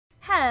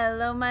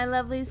Hello my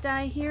lovelies,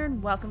 Diae here,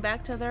 and welcome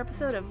back to another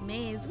episode of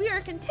Maize. We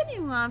are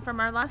continuing on from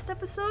our last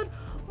episode,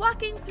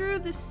 walking through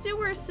the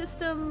sewer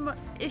system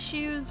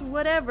issues,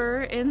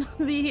 whatever, in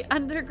the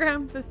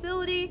underground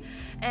facility,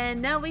 and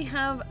now we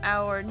have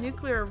our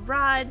nuclear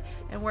rod,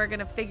 and we're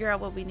gonna figure out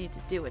what we need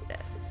to do with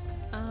this.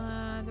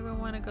 Do we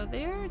want to go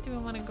there, or do we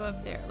want to go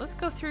up there? Let's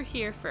go through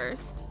here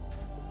first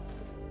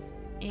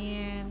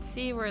and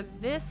see where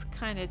this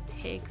kind of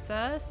takes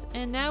us.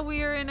 And now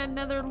we are in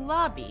another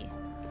lobby.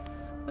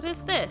 What is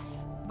this?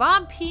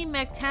 Bob P.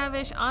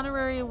 McTavish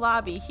Honorary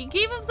Lobby. He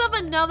gave himself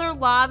another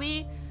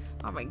lobby?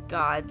 Oh my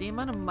god, the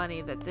amount of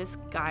money that this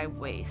guy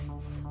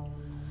wastes.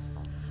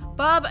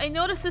 Bob, I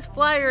noticed this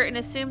flyer and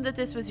assumed that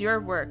this was your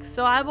work,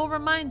 so I will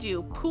remind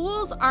you,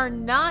 pools are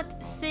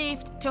not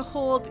safe to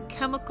hold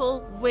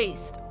chemical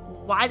waste.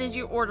 Why did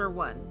you order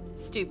one?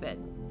 Stupid.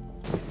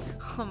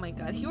 Oh my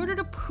god, he ordered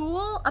a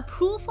pool? A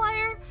pool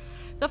flyer?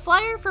 The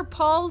flyer for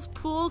Paul's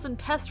Pools and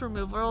Pest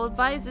Removal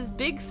advises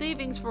big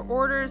savings for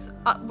orders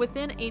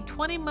within a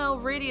 20-mile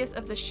radius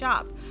of the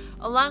shop,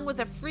 along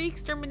with a free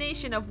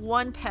extermination of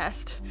one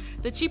pest.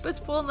 The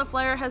cheapest pool in the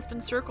flyer has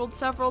been circled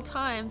several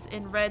times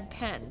in red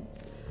pen.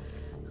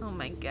 Oh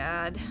my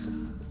god.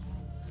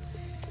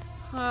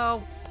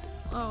 Oh,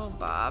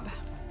 Bob.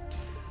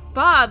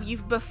 Bob, you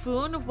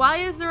buffoon, why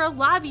is there a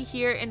lobby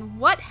here, and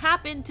what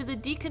happened to the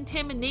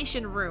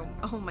decontamination room?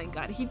 Oh my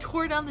god, he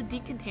tore down the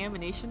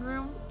decontamination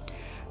room?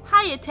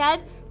 Hiya,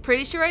 Ted.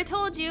 Pretty sure I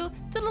told you.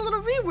 Did a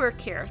little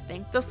rework here.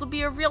 Think this will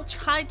be a real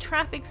high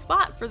traffic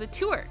spot for the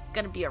tour.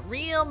 Gonna be a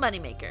real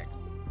moneymaker.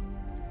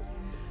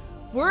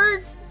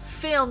 Words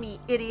fail me,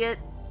 idiot.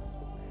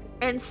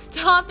 And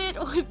stop it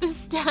with the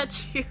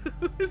statues.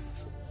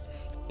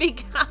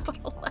 Big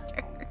capital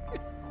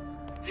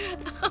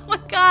letters. Oh my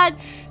god.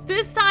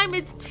 This time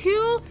it's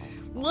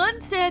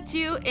one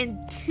statue and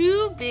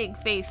two big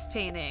face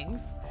paintings.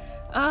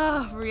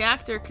 Oh,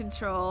 reactor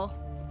control.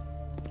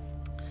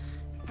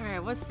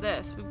 Alright, what's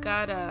this? We've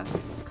got a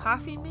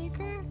coffee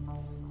maker?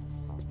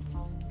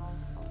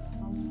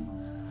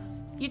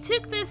 You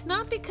took this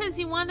not because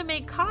you want to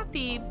make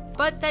coffee,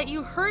 but that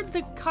you heard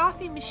the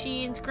coffee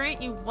machines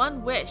grant you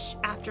one wish.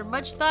 After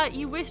much thought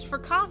you wished for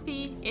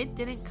coffee, it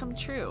didn't come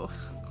true.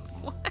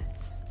 What?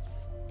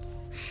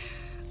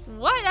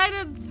 What? I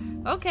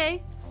didn't...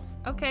 Okay.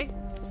 Okay.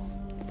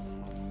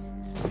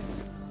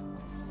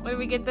 What do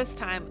we get this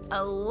time?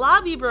 A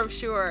lobby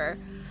brochure.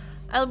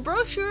 A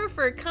brochure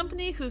for a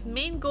company whose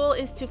main goal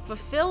is to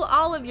fulfill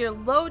all of your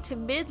low to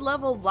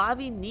mid-level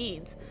lobby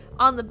needs.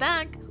 On the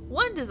back,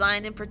 one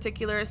design in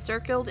particular is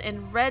circled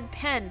in red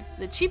pen,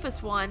 the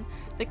cheapest one.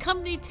 The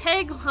company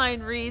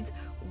tagline reads,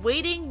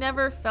 "Waiting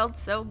never felt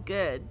so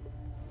good."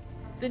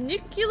 The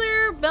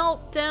Nuclear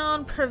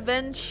Meltdown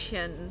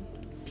Prevention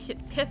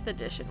Pith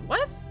Edition.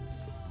 What?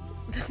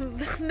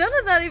 None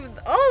of that even...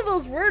 All of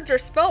those words are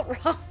spelt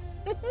wrong.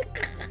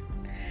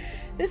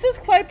 This is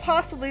quite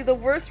possibly the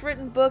worst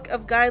written book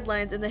of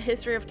guidelines in the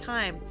history of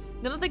time.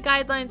 None of the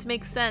guidelines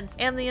make sense,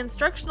 and the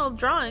instructional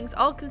drawings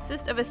all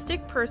consist of a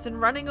stick person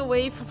running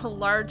away from a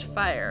large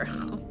fire.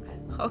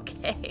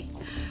 Okay.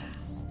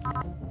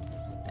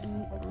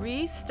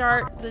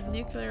 Restart the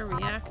nuclear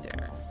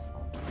reactor.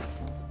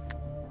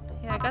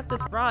 Yeah, I got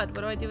this rod.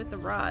 What do I do with the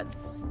rod?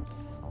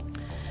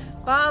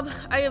 Bob,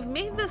 I have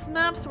made this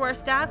map so our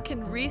staff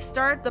can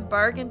restart the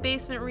bargain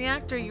basement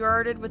reactor you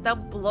ordered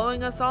without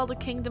blowing us all to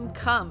Kingdom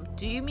Come.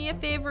 Do me a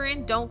favor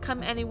and don't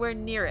come anywhere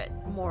near it,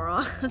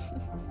 moron.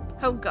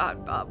 Oh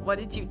god, Bob, what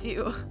did you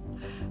do?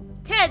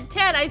 Ted,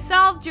 I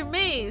solved your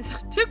maze.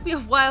 Took me a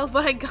while,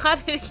 but I got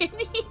it in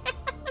the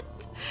end.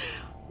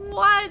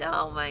 What?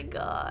 Oh my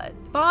god.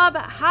 Bob,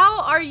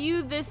 how are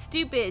you this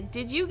stupid?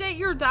 Did you get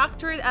your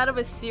doctorate out of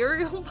a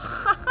cereal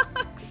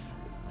box?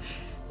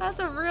 That's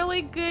a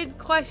really good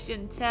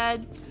question,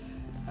 Ted.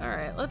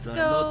 Alright, let's go.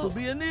 Not to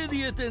be an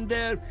idiot in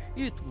there.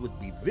 It would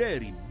be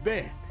very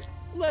bad.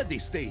 Let me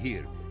stay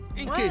here,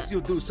 in case you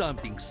do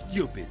something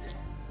stupid.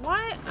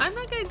 What? I'm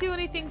not gonna do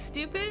anything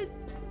stupid.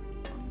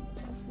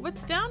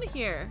 What's down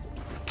here?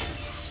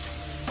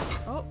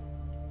 Oh.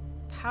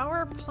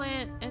 Power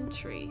plant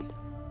entry.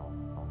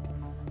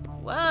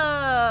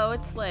 Whoa,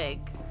 it's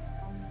like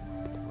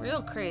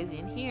real crazy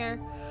in here.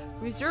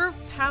 Reserve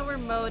power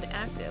mode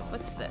active.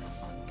 What's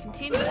this?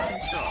 Containment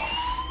control.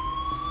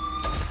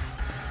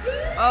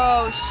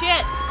 Oh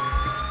shit!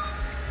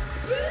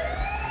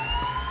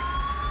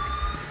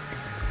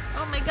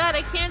 Oh my god,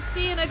 I can't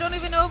see and I don't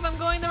even know if I'm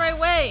going the right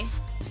way.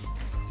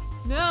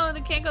 No,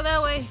 they can't go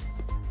that way.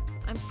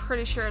 I'm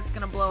pretty sure it's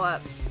gonna blow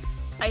up.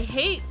 I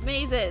hate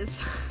mazes.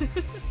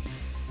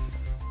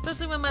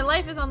 Especially when my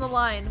life is on the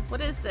line. What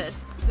is this?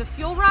 The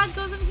fuel rod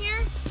goes in here?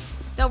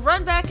 Now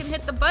run back and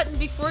hit the button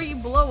before you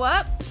blow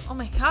up? Oh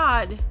my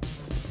god.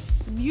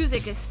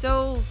 Music is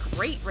so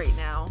great right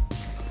now.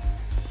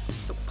 I'm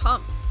so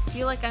pumped. I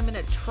feel like I'm in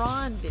a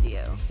Tron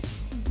video.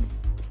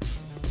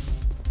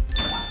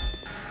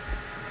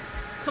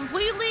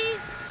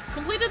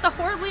 Completed the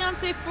horribly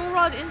unsafe full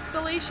rod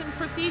installation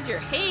procedure.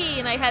 Hey,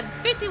 and I had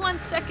 51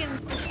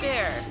 seconds to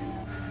spare.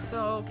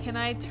 So can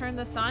I turn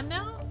this on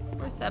now?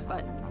 Where's that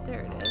button?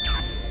 There it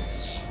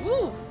is.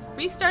 Woo!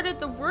 Restarted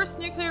the worst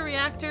nuclear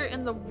reactor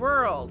in the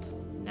world.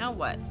 Now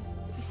what?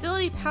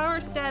 Facility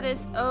power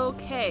status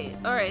okay.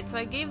 Alright, so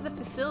I gave the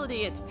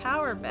facility its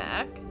power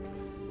back.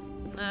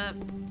 Not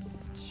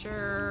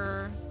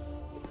sure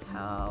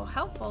how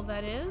helpful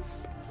that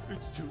is.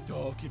 It's too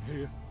dark in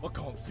here. I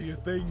can't see a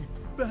thing.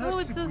 Oh,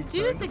 it's those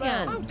dudes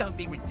again. Oh, don't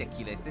be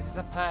ridiculous. This is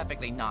a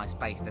perfectly nice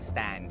place to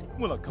stand.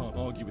 Well, I can't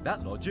argue with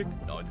that logic.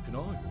 Neither can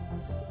I.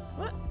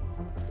 What?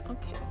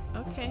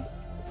 Okay.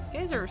 You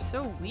guys are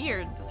so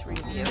weird, the three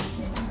of you.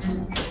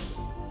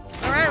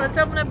 Alright, let's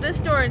open up this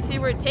door and see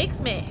where it takes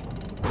me.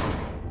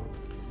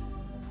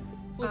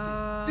 What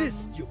is this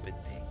stupid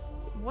thing?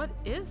 What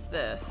is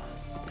this?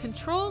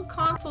 Control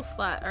console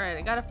slot. Alright,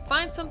 I gotta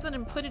find something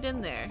and put it in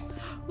there.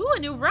 Ooh, a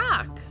new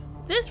rock.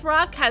 This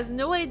rock has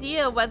no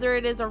idea whether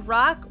it is a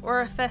rock or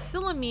a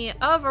facsimile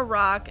of a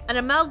rock, an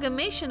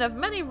amalgamation of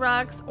many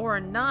rocks, or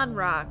a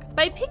non-rock.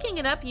 By picking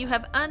it up, you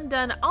have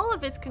undone all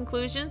of its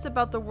conclusions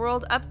about the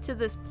world up to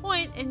this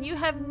point, and you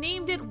have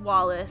named it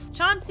Wallace.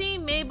 Chauncey,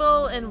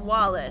 Mabel, and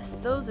Wallace.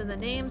 Those are the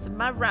names of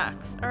my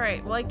rocks.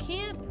 Alright, well I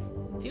can't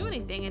do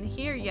anything in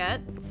here yet,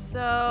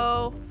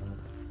 so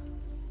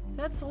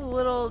that's a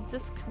little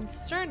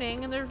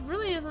disconcerting, and there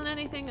really isn't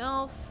anything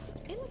else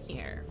in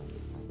here.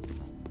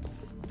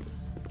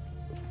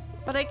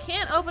 But I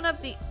can't open up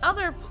the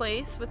other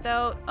place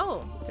without...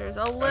 Oh, there's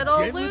a little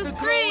Again with loose the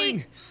crate!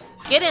 growing.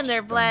 Get in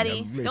there,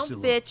 Vladdy. Damn Don't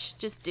vessel. bitch,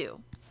 just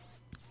do.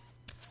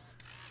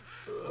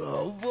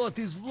 What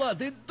is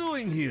Vlad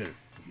doing here?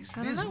 Is I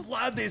don't this know.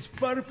 Vlad's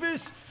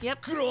purpose?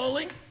 Yep.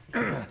 Crawling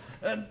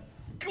and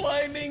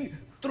climbing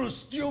through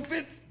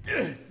stupid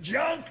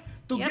junk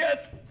to Yep.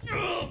 get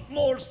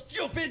more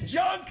stupid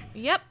junk?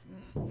 Yep.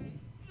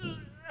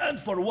 And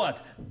for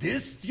what?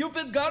 This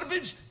stupid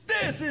garbage?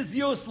 This is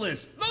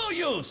useless. No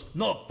use,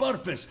 no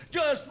purpose.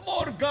 Just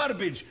more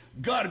garbage.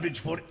 Garbage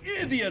for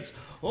idiots.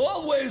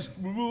 Always.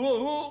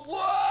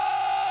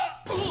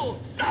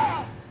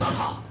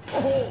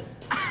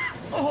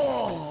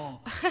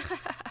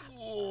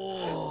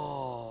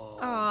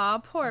 Aw,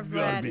 poor Vladdy.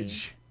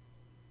 Garbage.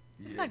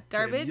 It's not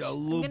garbage.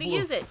 I'm gonna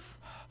use it.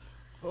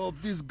 Oh,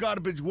 this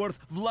garbage worth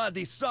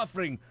Vladdy's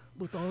suffering.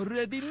 But I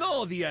already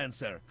know the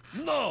answer.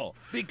 No,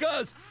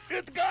 because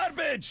it's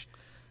garbage.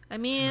 I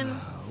mean,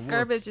 What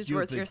garbage is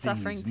worth stupid your thing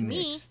suffering is to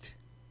me. next?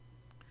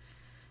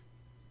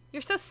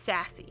 You're so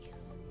sassy.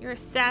 You're a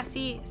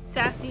sassy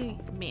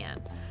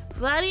man.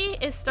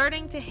 Vladdy is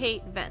starting to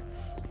hate vents.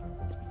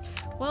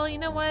 Well, you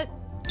know what?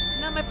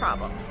 Not my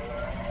problem.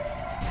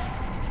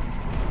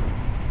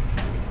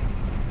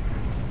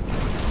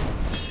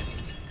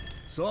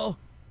 So,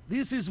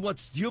 this is what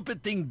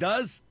stupid thing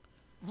does?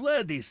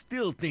 Vladdy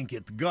still think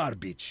it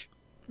garbage.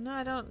 No,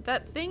 I don't.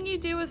 That thing you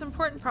do is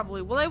important,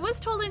 probably. Well, I was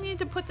told I need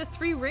to put the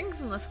 3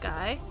 rings in the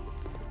sky.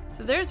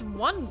 So there's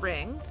 1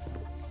 ring.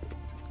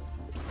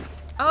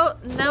 Oh,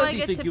 now What I do you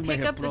get think to you may pick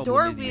have up the problem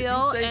door with it? You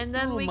wheel, take and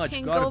then too we much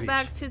can go garbage.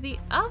 back to the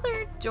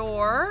other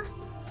door.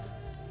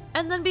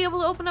 And then be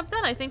able to open up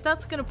that. I think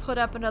that's going to put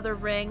up another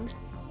ring.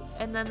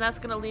 And then that's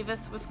going to leave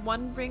us with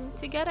 1 ring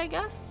to get, I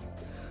guess.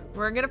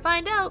 We're going to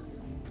find out.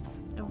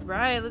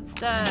 Alright, let's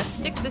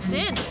stick this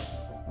in.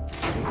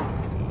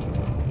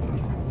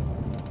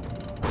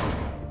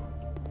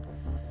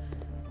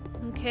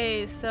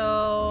 Okay,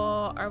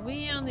 so are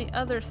we on the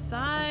other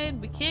side?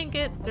 We can't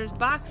get... There's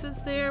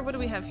boxes there. What do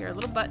we have here? A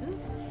little button.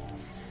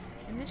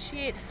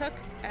 Initiate hook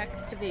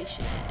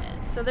activation.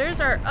 So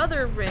there's our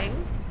other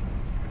ring.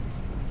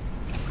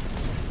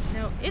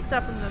 Now it's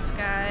up in the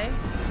sky.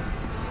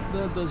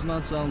 That does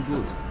not sound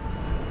good.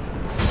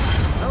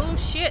 Oh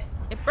shit!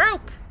 It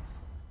broke!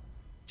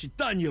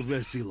 Chitanya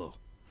Vesilo.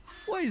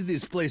 Why is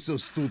this place so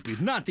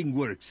stupid? Nothing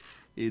works.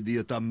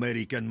 Idiot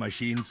American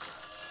machines.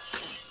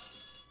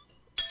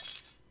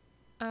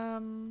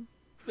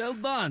 Well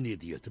done,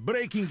 idiot.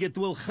 Breaking it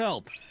will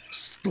help.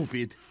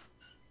 Stupid.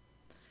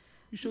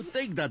 You should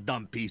take that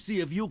dumb piece, see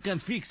if you can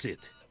fix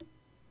it.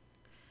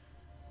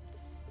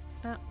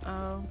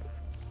 Uh-oh.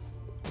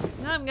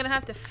 Now I'm gonna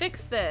have to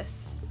fix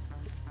this.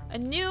 A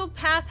new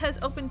path has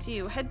opened to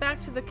you. Head back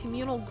to the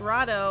communal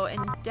grotto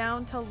and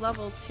down to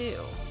level 2.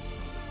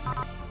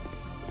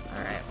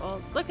 Alright, well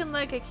it's looking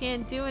like I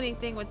can't do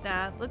anything with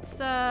that. Let's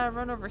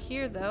run over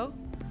here though.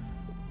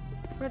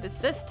 Where does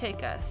this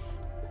take us?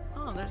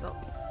 Oh, there's a...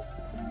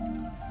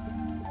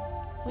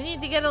 We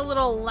need to get a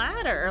little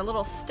ladder, a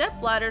little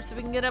step ladder so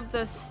we can get up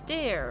those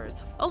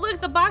stairs. Oh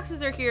look, the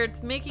boxes are here.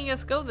 It's making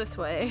us go this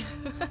way.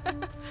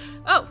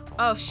 Oh,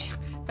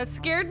 that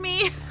scared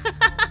me.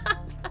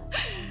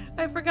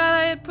 I forgot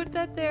I had put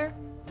that there.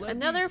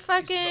 Another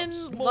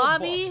fucking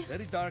lobby.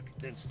 Very dark,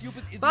 then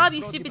stupid idiot Bob, you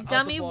brought stupid him out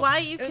dummy, the box, why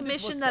you and it was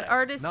commissioned that set.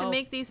 artist to Now,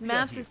 make these get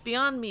maps here. is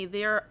beyond me.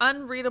 They are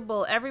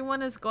unreadable.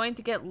 Everyone is going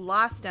to get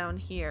lost down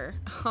here.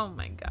 Oh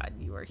my god,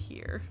 you are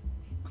here.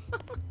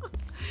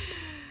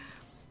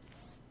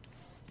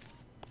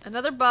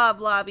 Another Bob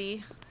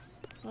lobby.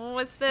 Oh,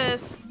 what's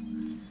this?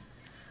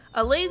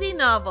 A lazy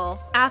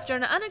novel. After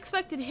an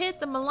unexpected hit,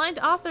 the maligned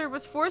author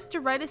was forced to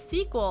write a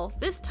sequel.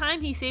 This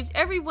time, he saved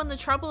everyone the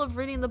trouble of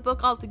reading the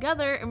book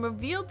altogether and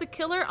revealed the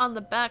killer on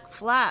the back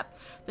flap.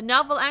 The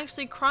novel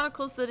actually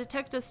chronicles the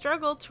detective's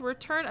struggle to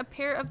return a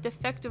pair of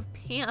defective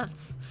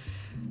pants.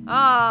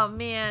 Oh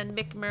man,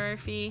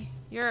 McMurphy,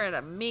 you're an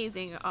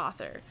amazing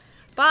author.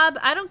 Bob,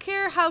 I don't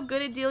care how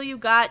good a deal you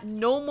got,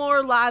 no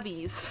more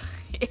lobbies.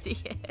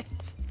 Idiot.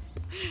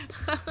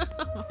 Oh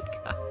my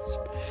gosh.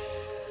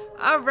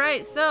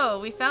 Alright, so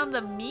we found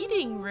the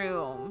meeting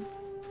room.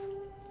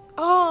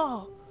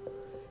 Oh!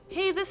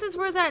 Hey, this is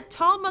where that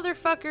tall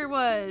motherfucker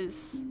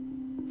was.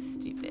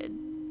 Stupid.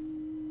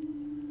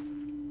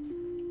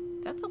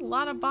 That's a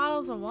lot of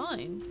bottles of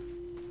wine.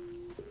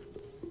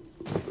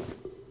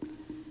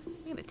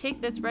 I'm gonna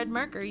take this red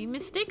marker. You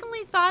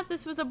mistakenly thought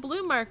this was a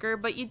blue marker,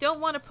 but you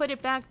don't want to put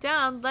it back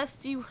down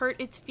lest you hurt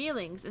its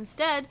feelings.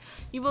 Instead,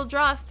 you will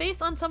draw a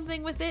face on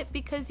something with it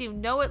because you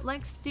know it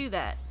likes to do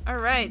that.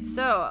 Alright,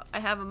 so I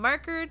have a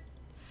marker.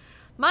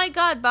 My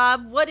god,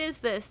 Bob, what is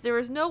this? There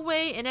is no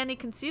way in any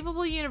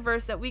conceivable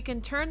universe that we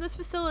can turn this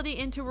facility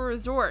into a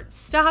resort.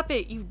 Stop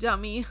it, you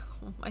dummy.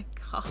 Oh my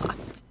god.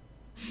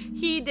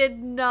 He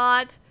did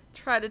not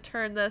try to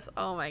turn this.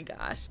 Oh my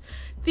gosh.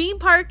 Theme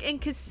park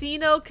and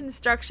casino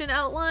construction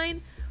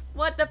outline?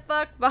 What the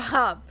fuck,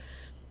 Bob?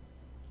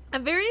 A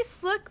very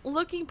slick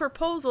looking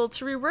proposal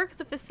to rework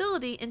the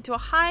facility into a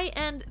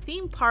high-end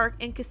theme park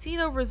and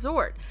casino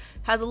resort.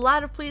 Has a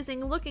lot of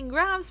pleasing looking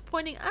graphs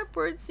pointing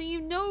upwards, so you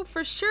know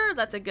for sure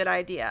that's a good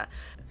idea.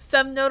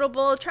 Some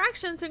notable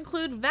attractions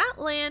include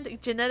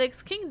Vatland,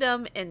 Genetics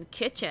Kingdom, and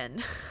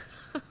Kitchen.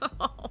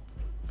 Oh,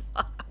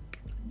 fuck.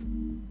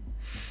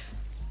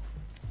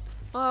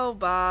 Oh,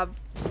 Bob.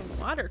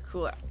 Water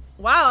cooler.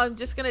 Wow, I'm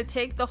just gonna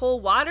take the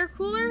whole water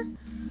cooler?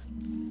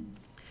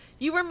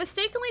 You were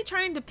mistakenly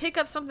trying to pick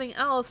up something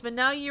else, but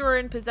now you are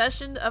in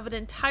possession of an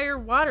entire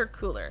water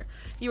cooler.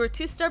 You were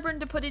too stubborn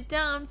to put it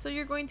down, so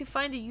you're going to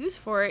find a use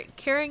for it,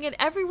 carrying it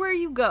everywhere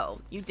you go.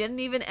 You didn't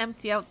even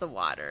empty out the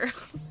water.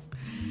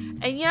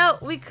 And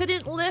yet, we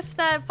couldn't lift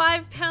that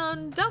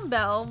 5-pound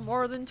dumbbell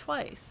more than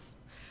twice.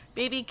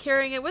 Maybe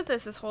carrying it with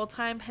us this whole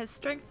time has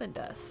strengthened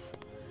us.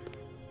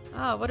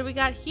 Oh, what do we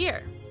got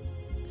here?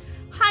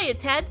 Hiya,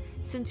 Ted.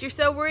 Since you're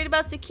so worried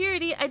about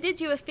security, I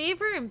did you a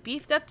favor and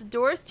beefed up the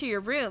doors to your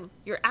room.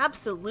 You're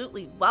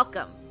absolutely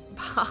welcome,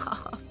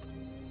 Bob.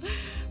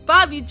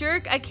 Bob, you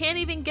jerk. I can't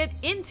even get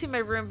into my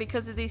room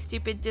because of these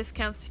stupid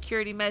discount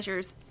security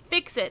measures.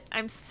 Fix it.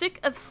 I'm sick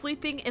of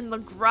sleeping in the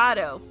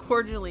grotto.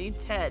 Cordially,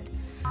 Ted.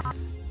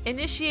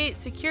 Initiate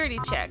security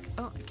check.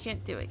 Oh, I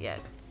can't do it yet.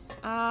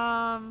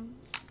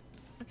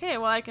 Okay,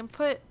 well, I can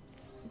put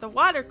the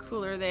water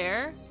cooler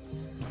there.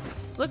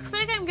 Looks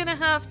like I'm gonna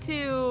have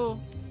to...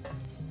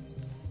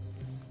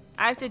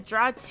 I have to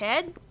draw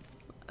Ted?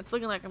 It's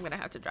looking like I'm gonna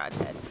have to draw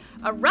Ted.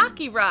 A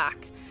rocky rock.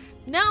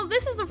 Now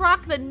this is a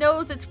rock that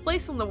knows its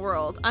place in the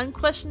world.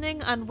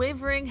 Unquestioning,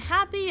 unwavering,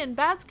 happy, and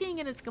basking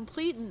in its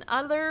complete and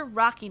utter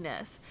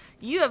rockiness.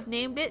 You have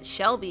named it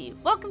Shelby.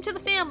 Welcome to the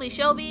family,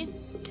 Shelby.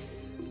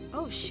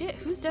 Oh shit,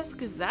 whose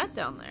desk is that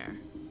down there?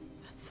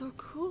 That's so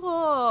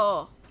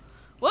cool.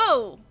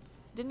 Whoa!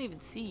 Didn't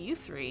even see you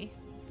three.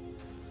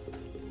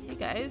 Hey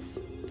guys.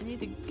 I need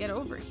to get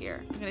over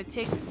here. I'm gonna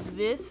take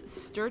this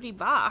sturdy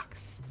box.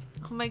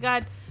 Oh my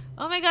god,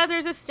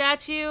 there's a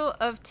statue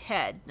of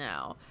Ted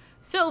now.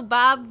 So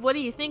Bob, what do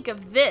you think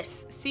of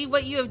this? See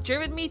what you have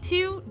driven me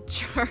to?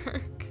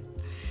 Jerk.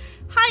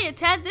 Hiya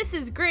Ted, this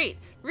is great.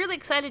 Really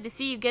excited to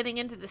see you getting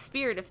into the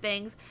spirit of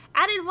things.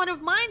 Added one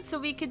of mine so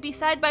we could be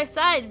side by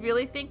side.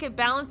 Really think it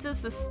balances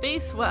the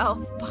space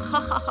well.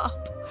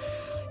 Bob,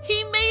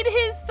 he made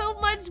his so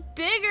much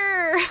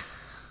bigger.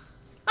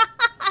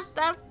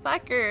 That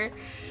fucker.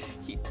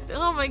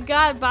 Oh my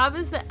god, Bob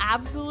is the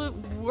absolute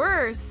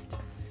worst.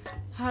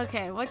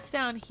 Okay, what's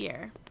down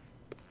here?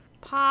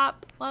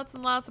 Pop, lots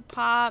and lots of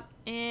pop,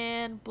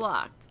 and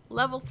blocked.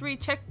 Level 3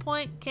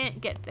 checkpoint, can't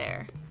get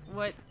there.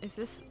 What is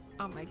this?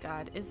 Oh my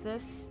god, is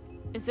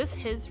this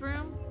his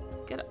room?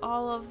 Get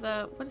all of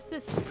the, what is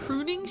this?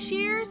 Pruning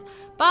shears?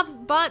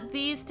 Bob bought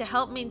these to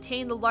help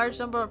maintain the large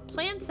number of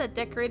plants that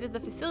decorated the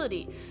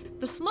facility.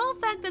 The small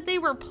fact that they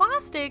were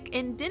plastic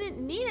and didn't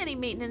need any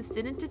maintenance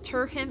didn't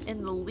deter him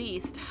in the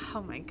least.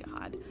 Oh my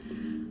god.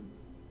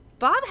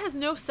 Bob has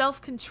no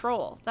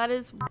self-control. That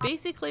is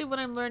basically what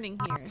I'm learning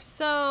here.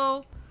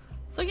 So,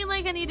 it's looking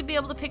like I need to be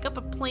able to pick up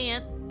a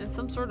plant and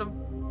some sort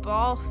of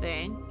ball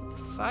thing. What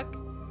the fuck?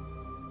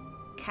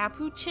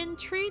 Capuchin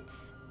treats?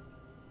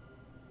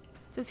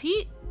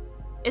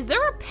 Is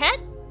there a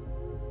pet?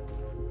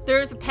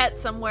 There's a pet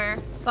somewhere.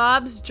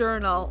 Bob's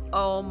journal.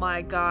 Oh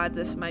my god,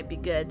 this might be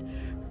good.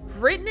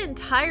 Written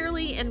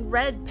entirely in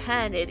red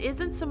pen, it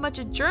isn't so much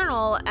a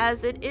journal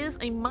as it is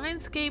a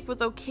mindscape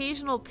with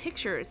occasional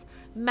pictures.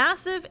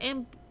 Massive,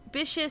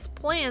 ambitious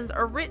plans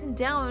are written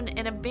down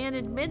and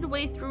abandoned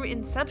midway through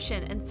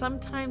inception and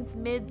sometimes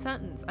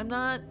mid-sentence. I'm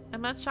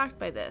not shocked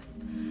by this.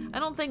 I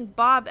don't think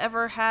Bob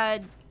ever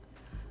had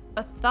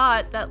a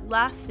thought that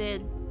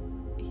lasted.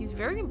 He's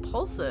very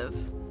impulsive.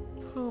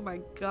 Oh my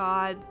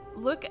god.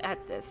 Look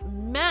at this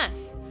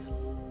mess.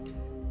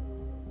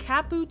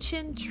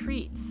 Capuchin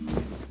treats.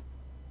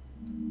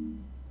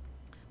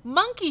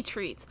 Monkey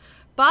treats.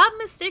 Bob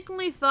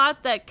mistakenly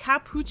thought that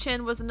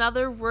capuchin was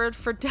another word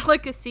for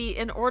delicacy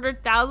and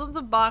ordered thousands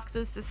of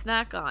boxes to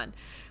snack on.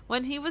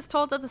 When he was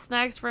told that the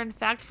snacks were in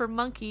fact for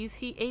monkeys,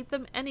 he ate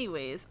them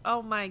anyways.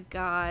 Oh my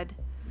god.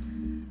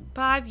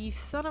 Bob, you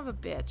son of a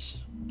bitch.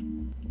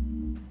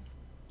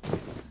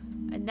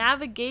 A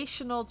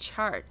navigational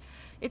chart.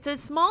 It's a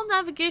small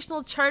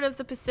navigational chart of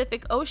the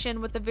Pacific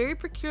Ocean with a very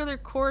peculiar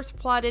course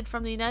plotted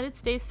from the United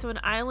States to an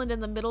island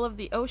in the middle of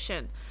the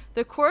ocean.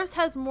 The course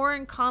has more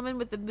in common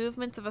with the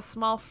movements of a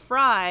small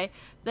fry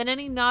than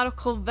any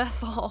nautical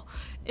vessel.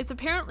 It's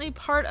apparently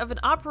part of an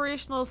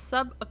operational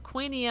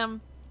subaquanium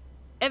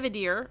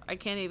evideer. I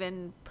can't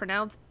even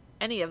pronounce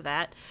any of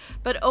that.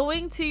 But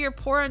owing to your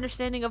poor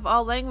understanding of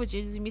all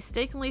languages, you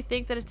mistakenly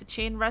think that it's a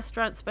chain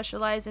restaurant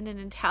specializing in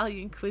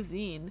Italian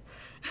cuisine.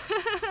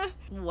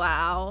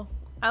 Wow.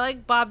 I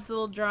like Bob's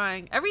little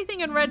drawing.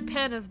 Everything in red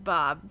pen is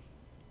Bob.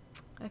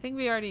 I think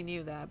we already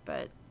knew that,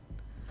 but...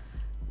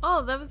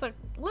 Oh, that was a...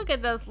 Look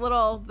at this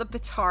little... The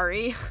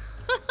Pitari.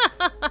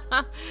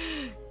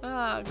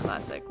 Oh,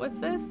 classic. What's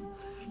this?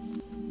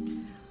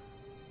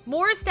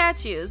 More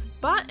statues.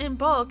 Bought in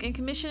bulk and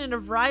commissioned in a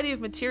variety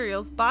of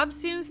materials, Bob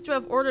seems to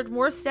have ordered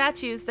more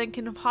statues than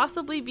can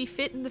possibly be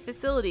fit in the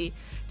facility.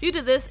 Due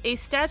to this, a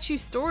statue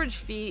storage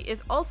fee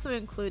is also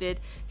included.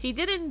 He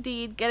did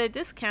indeed get a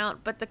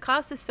discount, but the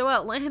cost is so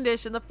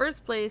outlandish in the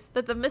first place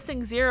that the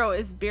missing zero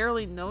is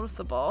barely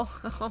noticeable.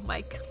 Oh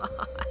my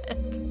god.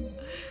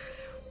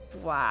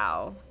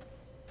 Wow.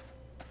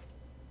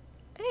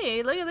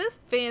 Hey, look at this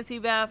fancy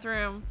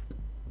bathroom.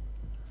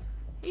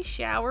 Hey,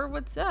 shower,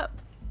 what's up?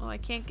 Oh, I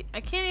can't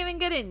even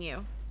get in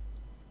you.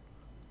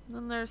 And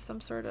then there's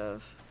some sort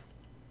of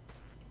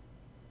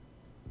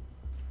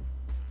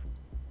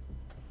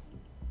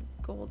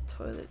gold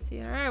toilet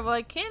seat. Alright, well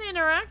I can't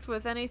interact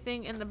with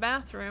anything in the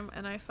bathroom,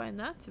 and I find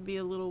that to be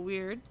a little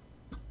weird.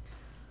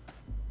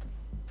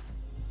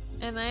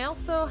 And I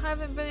also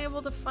haven't been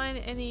able to find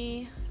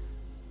any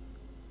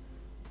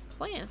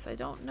plants. I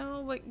don't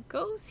know what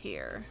goes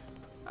here.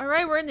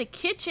 Alright, we're in the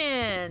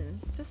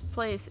kitchen. This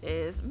place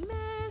is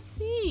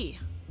messy.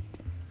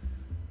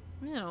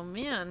 Oh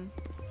man.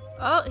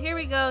 Oh, here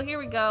we go, here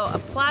we go. A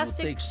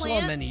plastic You take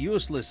plant. so many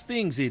useless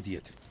things,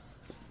 idiot.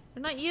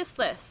 They're not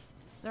useless.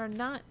 They're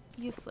not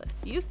useless.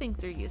 You think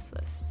they're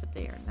useless, but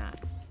they are not.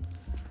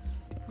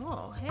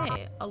 Oh,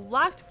 hey. A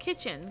locked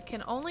kitchen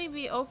can only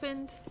be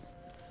opened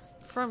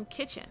from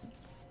kitchen.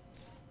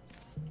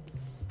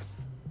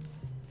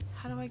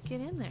 How do I get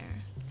in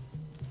there?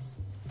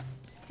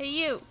 Hey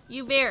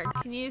you bear,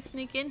 can you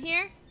sneak in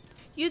here?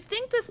 You'd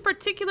think this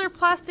particular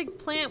plastic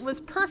plant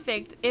was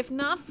perfect if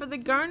not for the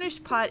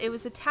garnish pot it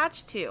was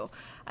attached to.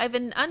 I have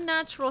an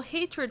unnatural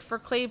hatred for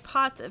clay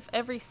pots of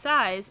every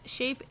size,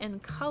 shape,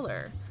 and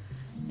color.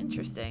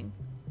 Interesting.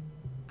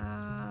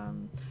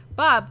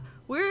 Bob,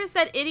 where is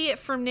that idiot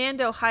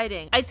Fernando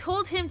hiding? I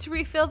told him to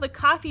refill the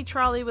coffee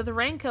trolley with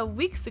Ranka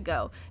weeks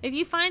ago. If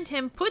you find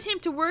him, put him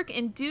to work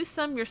and do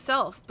some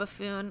yourself,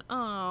 buffoon.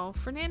 Oh,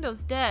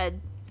 Fernando's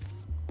dead.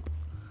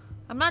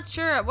 I'm not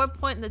sure at what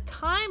point in the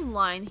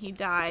timeline he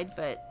died,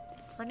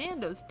 but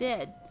Fernando's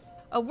dead.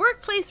 A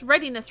workplace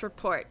readiness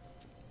report.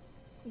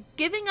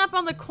 Giving up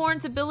on the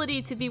corn's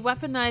ability to be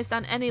weaponized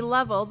on any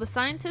level, the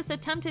scientists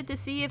attempted to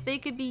see if they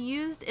could be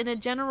used in a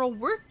general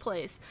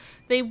workplace.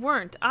 They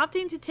weren't,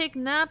 opting to take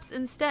naps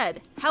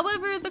instead.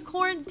 However, the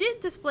corn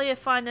did display a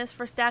fondness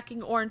for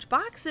stacking orange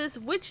boxes,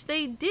 which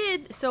they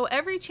did so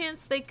every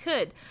chance they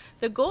could,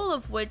 the goal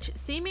of which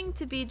seeming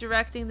to be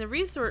directing the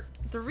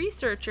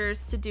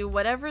researchers to do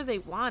whatever they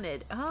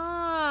wanted.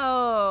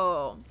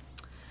 Oh.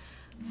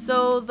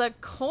 So the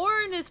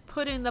corn is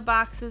putting the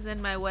boxes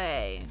in my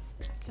way.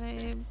 Can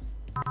I...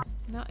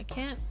 No, I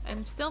can't.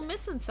 I'm still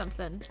missing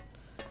something.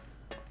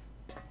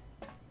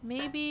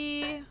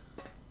 Maybe...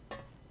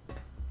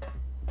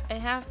 I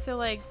have to,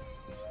 like...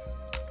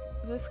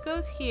 This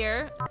goes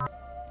here.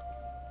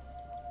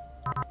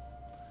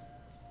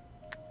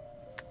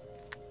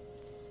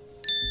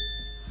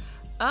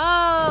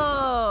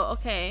 Oh,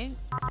 okay.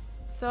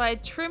 So I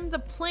trimmed the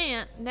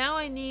plant. Now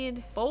I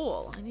need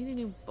bowl. I need a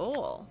new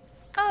bowl.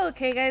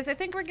 Okay guys, I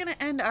think we're gonna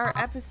end our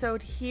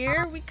episode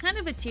here. We kind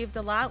of achieved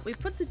a lot. We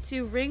put the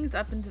 2 rings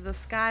up into the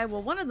sky.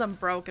 Well, one of them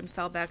broke and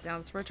fell back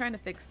down, so we're trying to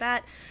fix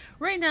that.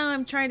 Right now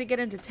I'm trying to get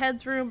into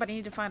Ted's room, but I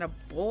need to find a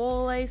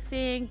bowl, I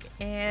think,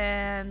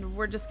 and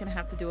we're just gonna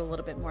have to do a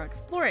little bit more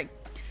exploring.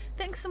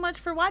 Thanks so much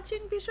for watching.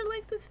 Be sure to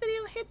like this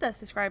video, hit that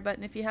subscribe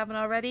button if you haven't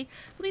already.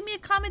 Leave me a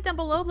comment down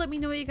below, let me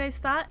know what you guys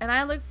thought, and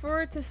I look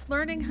forward to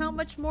learning how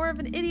much more of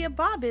an idiot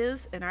Bob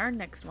is in our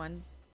next one.